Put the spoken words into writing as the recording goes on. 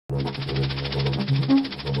An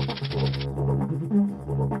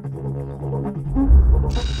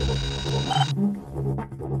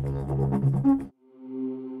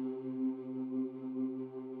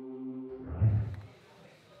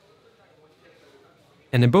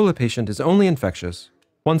Ebola patient is only infectious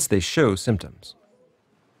once they show symptoms.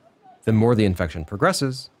 The more the infection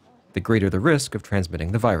progresses, the greater the risk of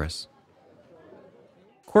transmitting the virus.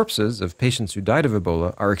 Corpses of patients who died of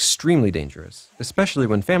Ebola are extremely dangerous, especially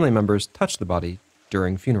when family members touch the body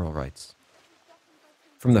during funeral rites.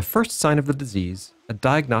 From the first sign of the disease, a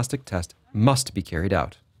diagnostic test must be carried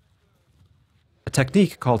out. A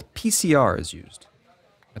technique called PCR is used,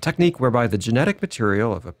 a technique whereby the genetic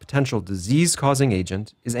material of a potential disease-causing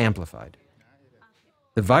agent is amplified.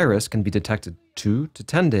 The virus can be detected 2 to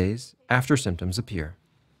 10 days after symptoms appear.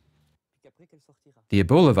 The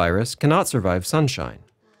Ebola virus cannot survive sunshine,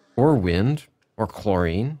 or wind, or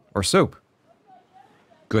chlorine, or soap.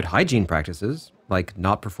 Good hygiene practices, like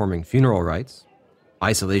not performing funeral rites,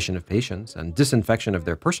 isolation of patients, and disinfection of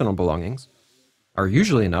their personal belongings, are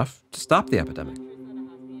usually enough to stop the epidemic.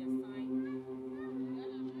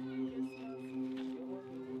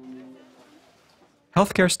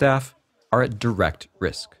 Healthcare staff are at direct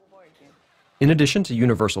risk. In addition to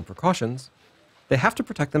universal precautions, they have to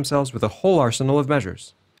protect themselves with a whole arsenal of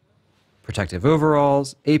measures. Protective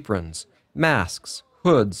overalls, aprons, masks,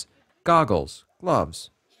 hoods, goggles,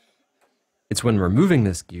 gloves. It's when removing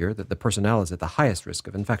this gear that the personnel is at the highest risk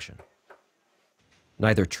of infection.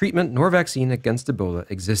 Neither treatment nor vaccine against Ebola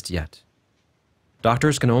exist yet.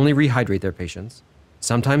 Doctors can only rehydrate their patients,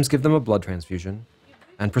 sometimes give them a blood transfusion,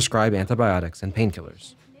 and prescribe antibiotics and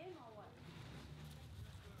painkillers.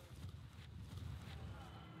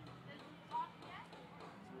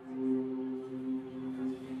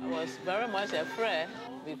 I was very much afraid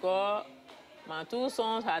because my 2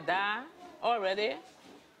 sons had died already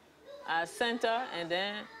at center, and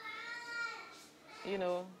then,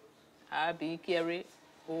 I'd be carried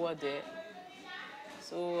over there.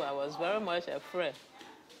 So I was very much afraid.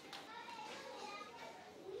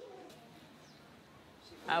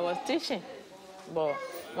 I was teaching, but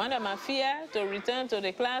one of my fears to return to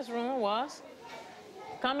the classroom was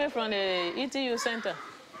coming from the ETU center.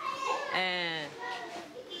 And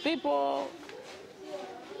people,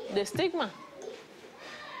 the stigma.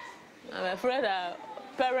 I'm afraid that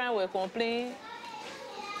parents will complain.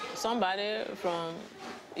 Somebody from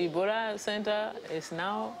Ebola center is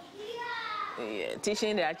now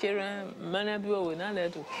teaching their children. Many people will not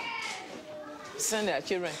let to send their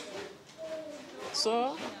children.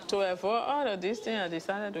 So, to avoid all of these things, I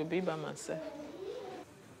decided to be by myself.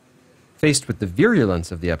 Faced with the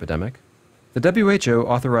virulence of the epidemic, the WHO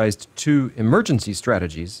authorized 2 emergency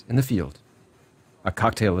strategies in the field: a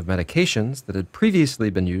cocktail of medications that had previously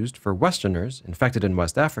been used for Westerners infected in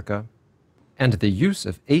West Africa, and the use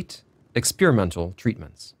of 8 experimental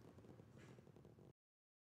treatments.